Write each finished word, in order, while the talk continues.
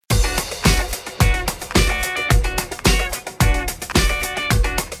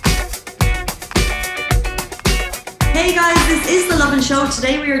This is the Lovin Show.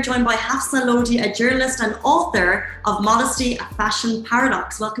 Today we are joined by Hafsa Lodi, a journalist and author of Modesty, a fashion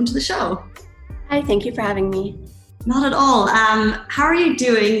paradox. Welcome to the show. Hi, thank you for having me. Not at all. How are you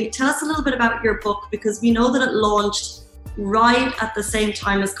doing? Tell us a little bit about your book, because we know that it launched right at the same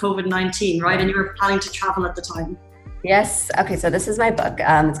time as COVID-19, right? And you were planning to travel at the time. Yes. Okay, so this is my book.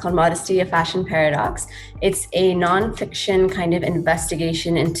 It's called Modesty, a Fashion Paradox. It's a nonfiction kind of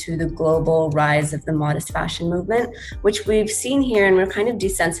investigation into the global rise of the modest fashion movement, which we've seen here, and we're kind of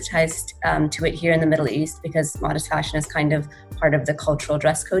desensitized to it here in the Middle East because modest fashion is kind of part of the cultural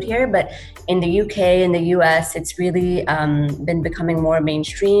dress code here. But in the UK and the US, it's really been becoming more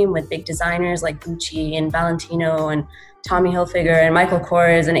mainstream with big designers like Gucci and Valentino and Tommy Hilfiger and Michael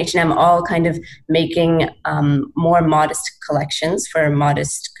Kors and H&M all kind of making more modest collections for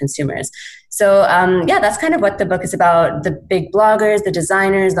modest consumers. So that's kind of what the book is about. The big bloggers, the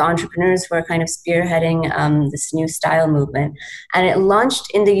designers, the entrepreneurs who are kind of spearheading this new style movement. And it launched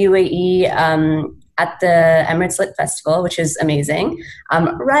in the UAE at the Emirates Lit Festival, which is amazing.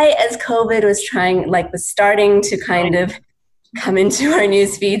 Right as COVID was starting to kind of come into our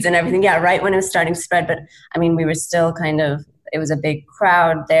news feeds and everything. Yeah, right when it was starting to spread. But I mean, we were still it was a big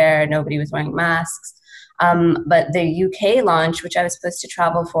crowd there. Nobody was wearing masks. But the UK launch, which I was supposed to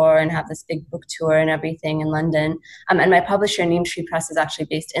travel for and have this big book tour and everything in London. And my publisher, Neem Tree Press, is actually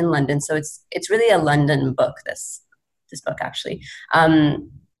based in London. So it's really a London book, this book actually.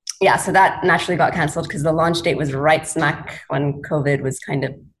 So that naturally got canceled because the launch date was right smack when COVID was kind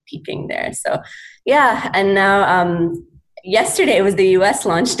of peaking there. So yeah, and now yesterday was the US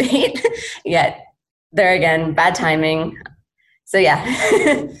launch date. Yet there again, bad timing. So yeah,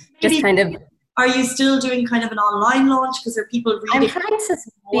 just kind of. Are you still doing kind of an online launch? Because there are people reading. I'm trying to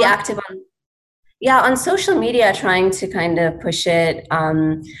be active on social media, trying to kind of push it.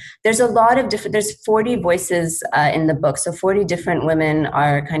 There's a lot of there's 40 voices in the book. So 40 different women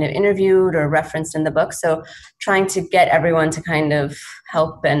are kind of interviewed or referenced in the book. So trying to get everyone to kind of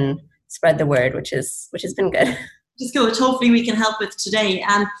help and spread the word, which has been good. Just go, which hopefully we can help with today.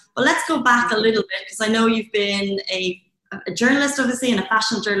 But let's go back a little bit, because I know you've been a journalist, obviously, and a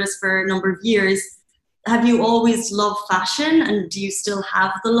fashion journalist for a number of years. Have you always loved fashion, and do you still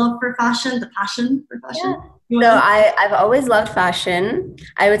have the love for fashion, the passion for fashion? Yeah. So I've always loved fashion.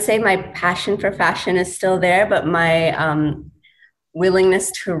 I would say my passion for fashion is still there, but my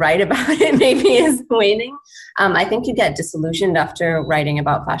willingness to write about it maybe is waning. I think you get disillusioned after writing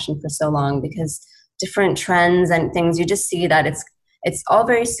about fashion for so long, because different trends and things, you just see that it's all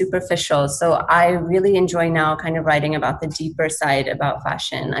very superficial. So I really enjoy now kind of writing about the deeper side about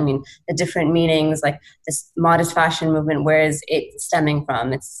fashion. I mean, the different meanings, like this modest fashion movement, where is it stemming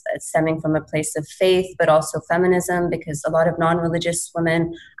from? It's stemming from a place of faith, but also feminism, because a lot of non-religious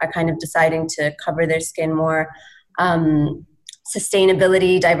women are kind of deciding to cover their skin more.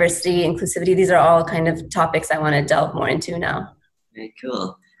 Sustainability, diversity, inclusivity, these are all kind of topics I want to delve more into now. Very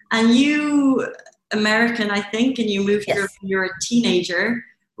cool. And you, American, I think, and you moved here when you were a teenager.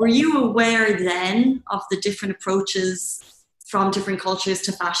 Were you aware then of the different approaches from different cultures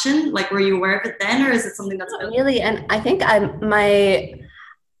to fashion? Like, were you aware of it then, or is it something that's really? And I think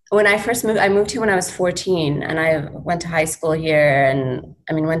when I first moved, I moved here when I was 14, and I went to high school here, and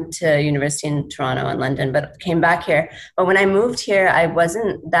went to university in Toronto and London, but came back here. But when I moved here, I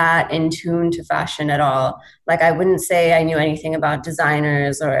wasn't that in tune to fashion at all. Like, I wouldn't say I knew anything about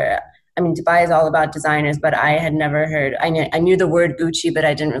designers Dubai is all about designers, but I had never heard, I knew the word Gucci, but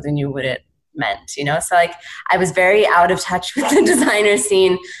I didn't really know what it meant, So I was very out of touch with the designer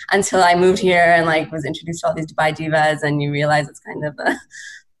scene until I moved here and was introduced to all these Dubai divas, and you realize it's kind of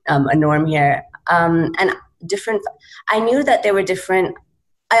a norm here. And different, I knew that there were different,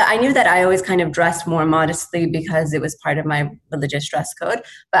 I knew that I always kind of dressed more modestly because it was part of my religious dress code,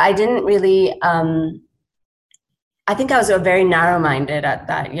 but I didn't really, I think I was very narrow-minded at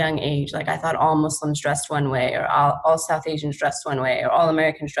that young age. Like, I thought all Muslims dressed one way, or all South Asians dressed one way, or all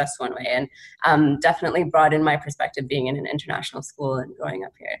Americans dressed one way. And definitely brought in my perspective being in an international school and growing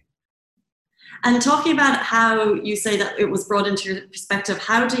up here. And talking about how you say that it was brought into your perspective,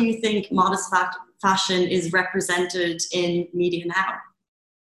 how do you think modest fashion is represented in media now?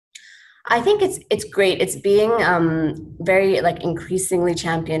 I think it's great. It's being very increasingly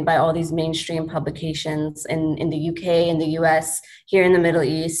championed by all these mainstream publications in the UK, in the US, here in the Middle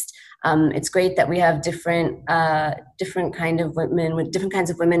East. It's great that we have different kinds of women with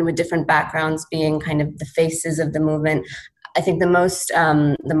different backgrounds being kind of the faces of the movement. I think the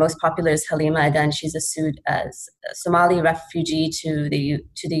most popular is Halima Adan. She's a Somali refugee to the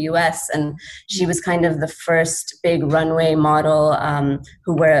U.S. and she was kind of the first big runway model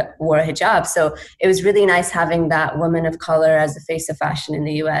who wore a hijab. So it was really nice having that woman of color as the face of fashion in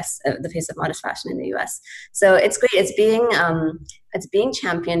the U.S., the face of modest fashion in the U.S. So it's great. It's being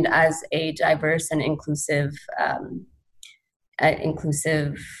championed as a diverse and inclusive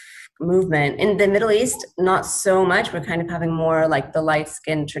movement. In the Middle East, not so much. We're kind of having more like the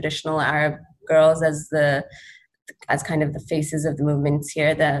light-skinned traditional Arab girls as kind of the faces of the movements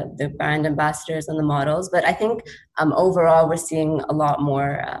here, the brand ambassadors and the models. But I think overall we're seeing a lot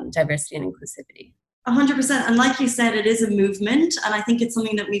more diversity and inclusivity. 100%. And like you said, it is a movement. And I think it's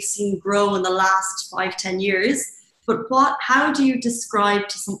something that we've seen grow in the last 5-10 years. But how do you describe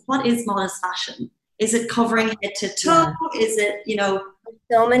what is modest fashion? Is it covering head to toe? Yeah. Is it,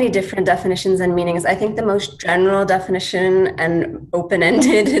 So many different definitions and meanings. I think the most general definition and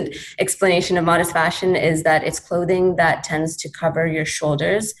open-ended explanation of modest fashion is that it's clothing that tends to cover your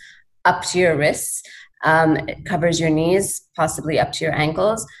shoulders up to your wrists. It covers your knees, possibly up to your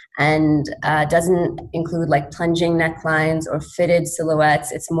ankles, and doesn't include like plunging necklines or fitted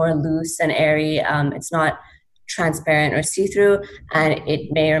silhouettes. It's more loose and airy. It's not transparent or see-through, and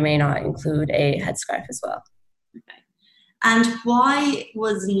it may or may not include a headscarf as well. Okay. And why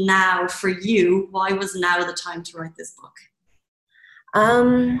was now the time to write this book?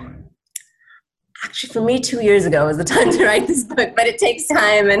 Actually, for me, 2 years ago was the time to write this book, but it takes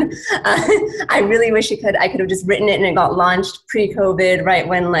time, and I really wish I could have just written it and it got launched pre-COVID, right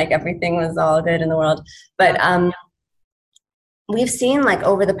when like everything was all good in the world. But we've seen like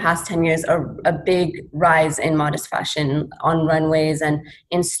over the past 10 years a big rise in modest fashion on runways and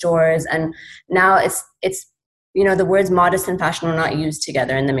in stores, and now it's the words modest and fashion were not used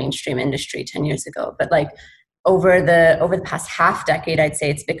together in the mainstream industry 10 years ago, but like over the past half decade, I'd say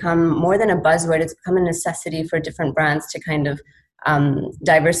it's become more than a buzzword. It's become a necessity for different brands to kind of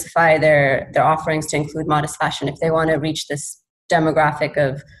diversify their offerings to include modest fashion if they want to reach this demographic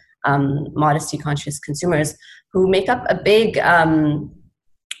of modesty conscious consumers who make up a big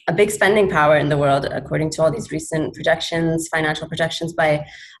spending power in the world, according to all these recent financial projections by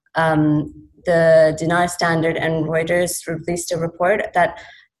the Dinar Standard and Reuters released a report that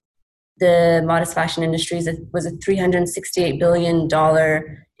the modest fashion industry was a $368 billion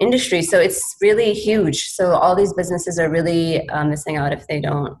industry. So it's really huge. So all these businesses are really missing out if they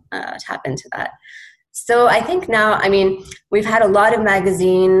don't tap into that. So I think now, we've had a lot of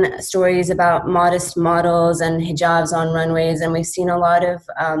magazine stories about modest models and hijabs on runways, and we've seen a lot of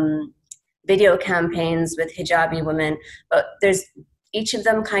video campaigns with hijabi women, but each of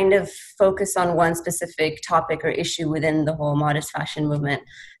them kind of focus on one specific topic or issue within the whole modest fashion movement.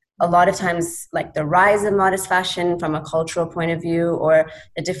 A lot of times, like the rise of modest fashion from a cultural point of view, or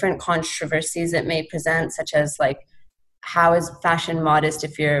the different controversies it may present, such as like, how is fashion modest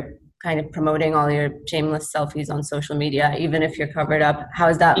if you're kind of promoting all your shameless selfies on social media, even if you're covered up? How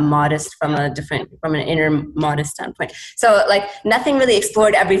is that modest from an inner modest standpoint? So like nothing really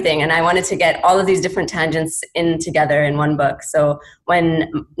explored everything, and I wanted to get all of these different tangents in together in one book. So when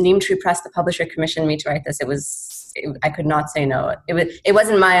Neem Tree Press, the publisher, commissioned me to write this, I could not say no. It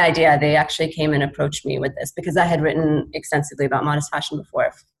wasn't my idea. They actually came and approached me with this because I had written extensively about modest fashion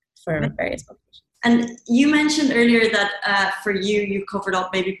before for various publications. And you mentioned earlier that for you covered up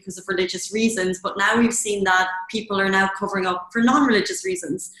maybe because of religious reasons, but now we've seen that people are now covering up for non-religious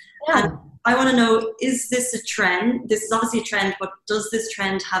reasons. Yeah. And I want to know, is this a trend? This is obviously a trend, but does this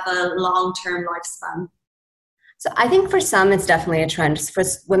trend have a long-term lifespan? So I think for some, it's definitely a trend. For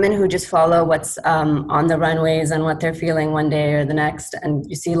women who just follow what's on the runways and what they're feeling one day or the next, and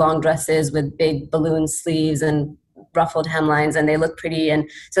you see long dresses with big balloon sleeves and ruffled hemlines, and they look pretty, and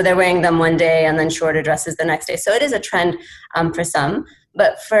so they're wearing them one day and then shorter dresses the next day. So it is a trend for some.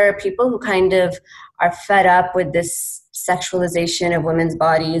 But for people who kind of are fed up with this sexualization of women's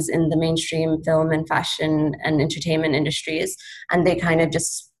bodies in the mainstream film and fashion and entertainment industries, and they kind of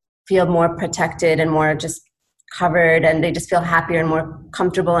just feel more protected and more just covered, and they just feel happier and more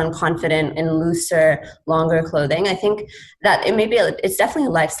comfortable and confident in looser, longer clothing, I think that it's definitely a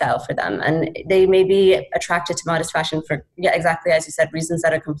lifestyle for them, and they may be attracted to modest fashion for, exactly as you said, reasons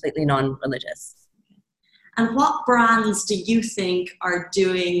that are completely non-religious. And what brands do you think are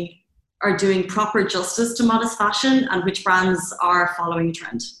doing proper justice to modest fashion, and which brands are following a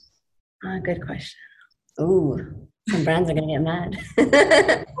trend? Good question. Ooh. Some brands are going to get mad.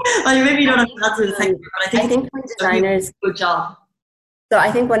 Well, maybe you don't have to answer the second, but I think for designers, good job. So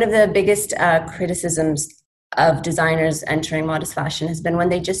I think one of the biggest criticisms of designers entering modest fashion has been when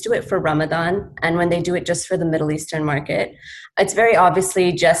they just do it for Ramadan and when they do it just for the Middle Eastern market. It's very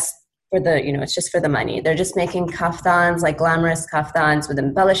obviously just for the, it's just for the money. They're just making kaftans, like glamorous kaftans with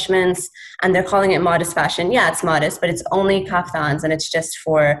embellishments, and they're calling it modest fashion. Yeah, it's modest, but it's only kaftans and it's just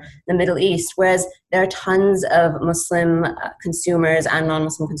for the Middle East. Whereas there are tons of Muslim consumers and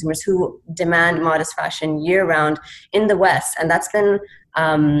non-Muslim consumers who demand modest fashion year round in the West. And that's been,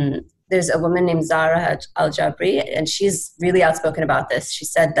 there's a woman named Zara Al-Jabri, and she's really outspoken about this. She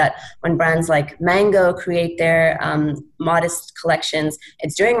said that when brands like Mango create their modest collections,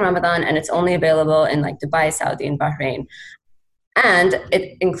 it's during Ramadan and it's only available in like Dubai, Saudi, and Bahrain. And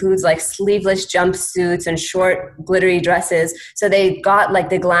it includes like sleeveless jumpsuits and short glittery dresses. So they got like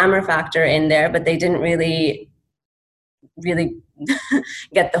the glamour factor in there, but they didn't really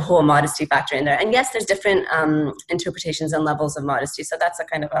get the whole modesty factor in there. And yes, there's different interpretations and levels of modesty. So that's a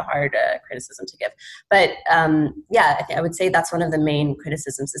kind of a hard criticism to give. But yeah, I would say that's one of the main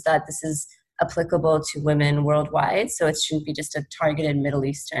criticisms, is that this is applicable to women worldwide. So it shouldn't be just a targeted Middle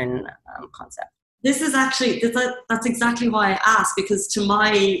Eastern concept. This is actually, that's exactly why I asked, because to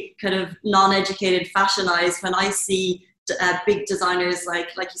my kind of non-educated fashion eyes, when I see big designers like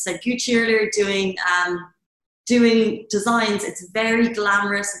you said, Gucci earlier, doing designs, it's very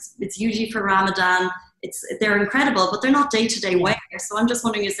glamorous. It's usually for Ramadan. They're incredible, but they're not day-to-day wear. So I'm just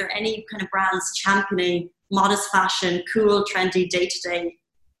wondering, is there any kind of brands championing modest fashion, cool, trendy, day-to-day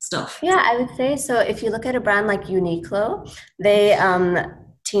stuff? Yeah, I would say so. If you look at a brand like Uniqlo, they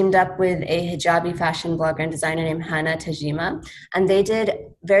teamed up with a hijabi fashion blogger and designer named Hana Tajima, and they did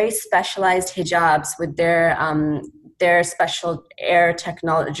very specialized hijabs with their special air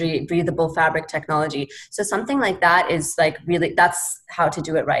technology, breathable fabric technology. So something like that is like really, that's how to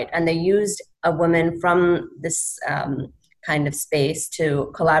do it right. And they used a woman from this kind of space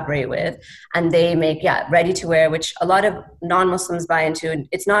to collaborate with, and they make, ready to wear, which a lot of non-Muslims buy into.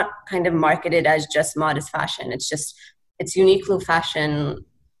 It's not kind of marketed as just modest fashion. It's Uniqlo fashion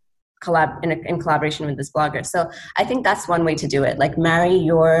in collaboration with this blogger. So I think that's one way to do it. Like marry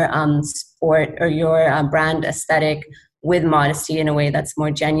your sport or your brand aesthetic with modesty in a way that's more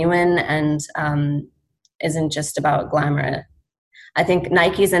genuine and isn't just about glamour. I think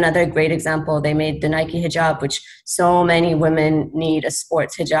Nike is another great example. They made the Nike hijab, which so many women need a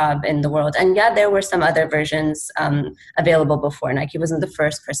sports hijab in the world. And yeah, there were some other versions available before. Nike wasn't the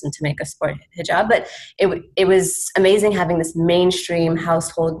first person to make a sport hijab, but it was amazing having this mainstream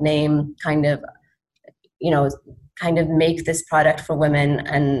household name kind of make this product for women.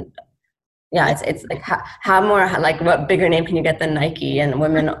 And yeah, it's like how more, like what bigger name can you get than Nike? And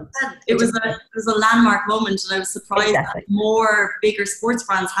women, it was a landmark moment, and I was surprised that more bigger sports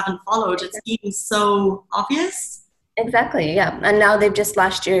brands haven't followed. It's even so obvious. Exactly, yeah. And now they've just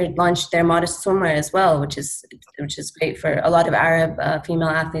last year launched their modest swimwear as well, which is great. For a lot of Arab female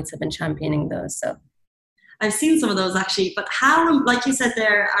athletes have been championing those. So I've seen some of those actually, but how, like you said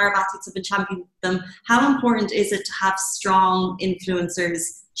there, Arab athletes have been championing them. How important is it to have strong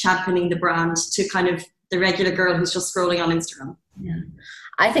influencers championing the brand to kind of the regular girl who's just scrolling on Instagram? Yeah,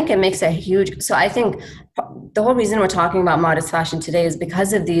 I think it makes a huge, so I think the whole reason we're talking about modest fashion today is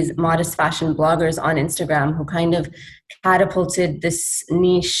because of these modest fashion bloggers on Instagram who kind of catapulted this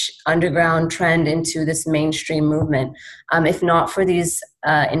niche underground trend into this mainstream movement. If not for these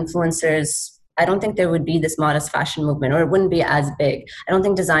influencers, I don't think there would be this modest fashion movement, or it wouldn't be as big. I don't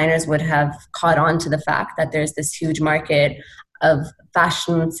think designers would have caught on to the fact that there's this huge market of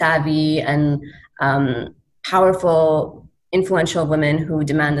fashion savvy and powerful, influential women who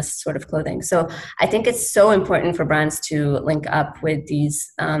demand this sort of clothing. So I think it's so important for brands to link up with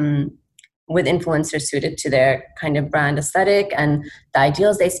these with influencers suited to their kind of brand aesthetic and the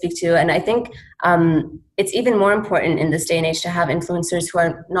ideals they speak to. And I think it's even more important in this day and age to have influencers who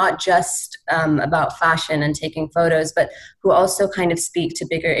are not just about fashion and taking photos, but who also kind of speak to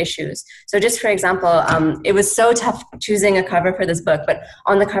bigger issues. So just for example, it was so tough choosing a cover for this book, but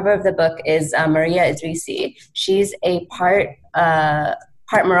on the cover of the book is Maria Idrisi. She's a part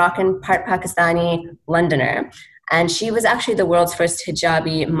Moroccan, part Pakistani Londoner. And she was actually the world's first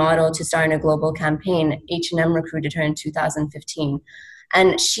hijabi model to star in a global campaign. H&M recruited her in 2015.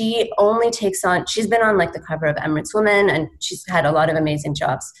 And she only takes on, she's been on like the cover of Emirates Women, and she's had a lot of amazing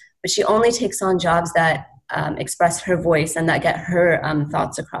jobs, but she only takes on jobs that express her voice and that get her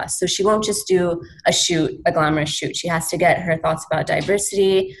thoughts across. So she won't just do a glamorous shoot. She has to get her thoughts about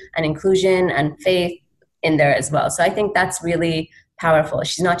diversity and inclusion and faith in there as well. So I think that's really powerful.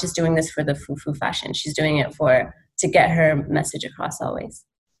 She's not just doing this for the foo-foo fashion. She's doing it to get her message across always.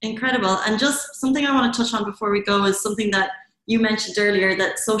 Incredible. And just something I want to touch on before we go is something that you mentioned earlier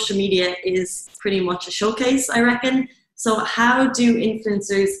that social media is pretty much a showcase, I reckon. So how do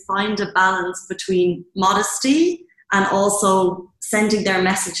influencers find a balance between modesty and also sending their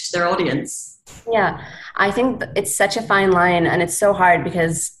message to their audience? Yeah, I think it's such a fine line, and it's so hard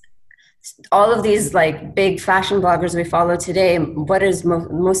because all of these like big fashion bloggers we follow today, what is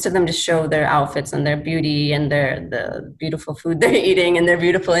most of them just show their outfits and their beauty and the beautiful food they're eating and their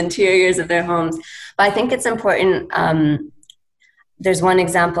beautiful interiors of their homes. But I think it's important. There's one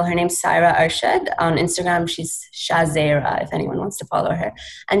example, her name's Saira Arshad. On Instagram, she's Shazera, if anyone wants to follow her.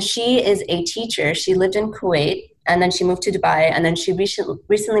 And she is a teacher. She lived in Kuwait, and then she moved to Dubai, and then she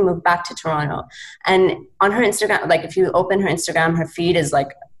recently moved back to Toronto. And on her Instagram, like if you open her Instagram, her feed is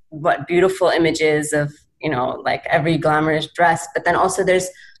like what beautiful images of, like every glamorous dress. But then also there's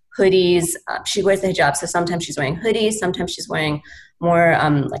hoodies. She wears the hijab, so sometimes she's wearing hoodies, sometimes she's wearing more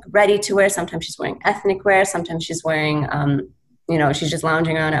like ready to wear, sometimes she's wearing ethnic wear, sometimes she's wearing she's just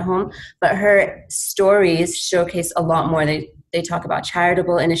lounging around at home. But her stories showcase a lot more. They talk about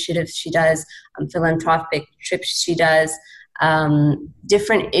charitable initiatives she does, philanthropic trips she does,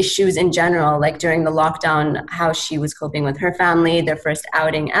 different issues in general, like during the lockdown, how she was coping with her family, their first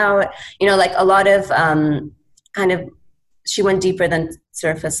outing out, like a lot of she went deeper than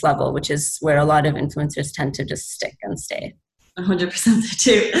surface level, which is where a lot of influencers tend to just stick and stay. 100%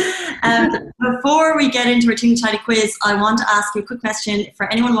 too. Before we get into our teeny tiny quiz, I want to ask you a quick question.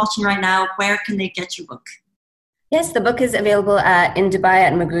 For anyone watching right now, where can they get your book? Yes, the book is available in Dubai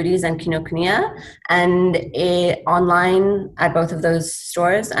at Magoody's and Kinokuniya, and online at both of those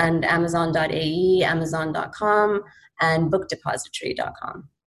stores, and Amazon.ae, Amazon.com, and bookdepository.com.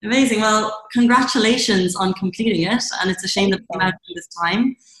 Amazing. Well, congratulations on completing it, and it's a shame that it came out at this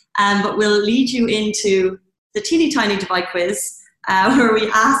time. But we'll lead you into the teeny tiny Dubai quiz, where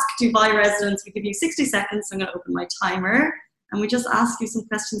we ask Dubai residents, we give you 60 seconds, so I'm going to open my timer, and we just ask you some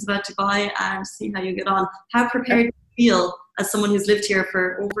questions about Dubai and see how you get on. How prepared do you feel as someone who's lived here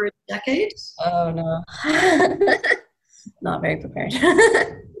for over a decade? Oh, no. Not very prepared.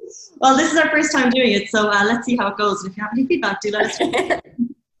 Well, this is our first time doing it, so let's see how it goes. And if you have any feedback, do let us know.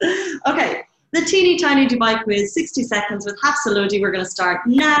 Okay, the teeny tiny Dubai quiz, 60 seconds with Hafsa Lodi. We're going to start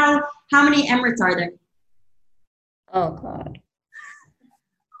now. How many Emirates are there? Oh, God.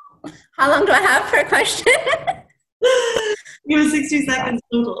 How long do I have for a question? You have 60 seconds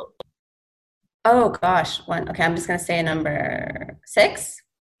total. Oh, gosh. One. Okay, I'm just going to say number 6?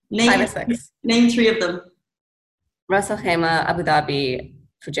 5 or 6. Name 3 of them. Ras Al Khaimah, Abu Dhabi,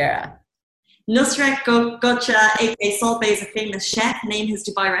 Fujairah. Nusret Gotcha, aka Salt Bay, is a famous chef. Name his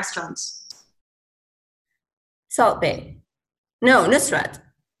Dubai restaurant. Salt Bay. No, Nusrat.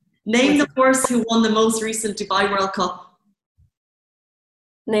 Name the horse who won the most recent Dubai World Cup.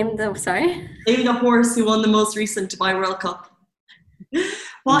 Name the horse who won the most recent Dubai World Cup.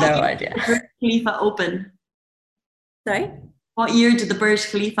 No idea. Did the Burj Khalifa open? Sorry? What year did the Burj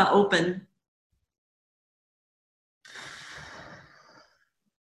Khalifa open?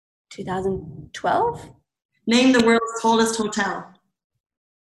 2012? Name the world's tallest hotel.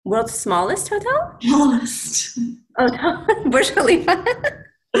 World's smallest hotel? Tallest. Oh, Burj Khalifa.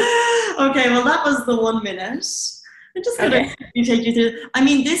 Okay, well that was the 1 minute. I'm just going to take you through. I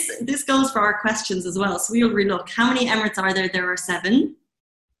mean, this goes for our questions as well. So we'll relook. How many Emirates are there? There are 7.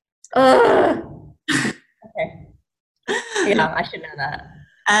 Okay. Yeah, I should know that.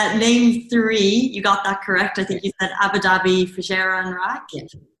 Name 3. You got that correct. I think you said Abu Dhabi, Fujairah, and Iraq.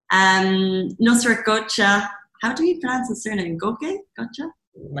 Yes. Nusret Gotcha. How do you pronounce his surname? Goke? Gotcha?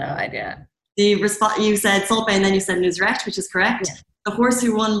 No idea. You said Salt Bay, and then you said Nusret, which is correct. Yeah. The horse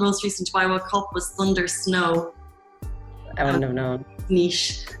who won most recent Dubai World Cup was Thunder Snow. I wouldn't have known.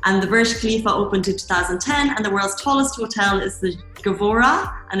 Niche. And the Burj Khalifa opened in 2010, and the world's tallest hotel is the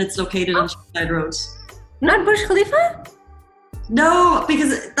Gavora, and it's located on Sheffield Road. Not Burj Khalifa? No,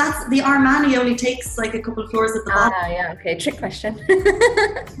 because that's the Armani only takes like a couple of floors at the bottom. Ah, yeah, okay, trick question.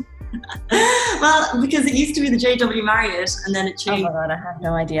 Well, because it used to be the JW Marriott, and then it changed. Oh my God, I have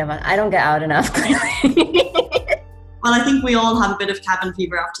no idea about it. I don't get out enough, clearly. Well, I think we all have a bit of cabin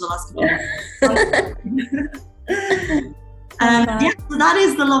fever after the last couple of years. Yeah, so that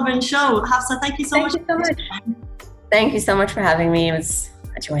is the Lovin Show. Hafsa, thank you so much. Thank you so much for having me. It was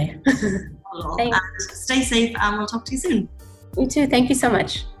a joy. And stay safe, and we'll talk to you soon. You too. Thank you so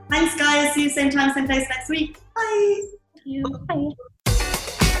much. Thanks, guys. See you same time, same place next week. Bye. Thank you. Bye.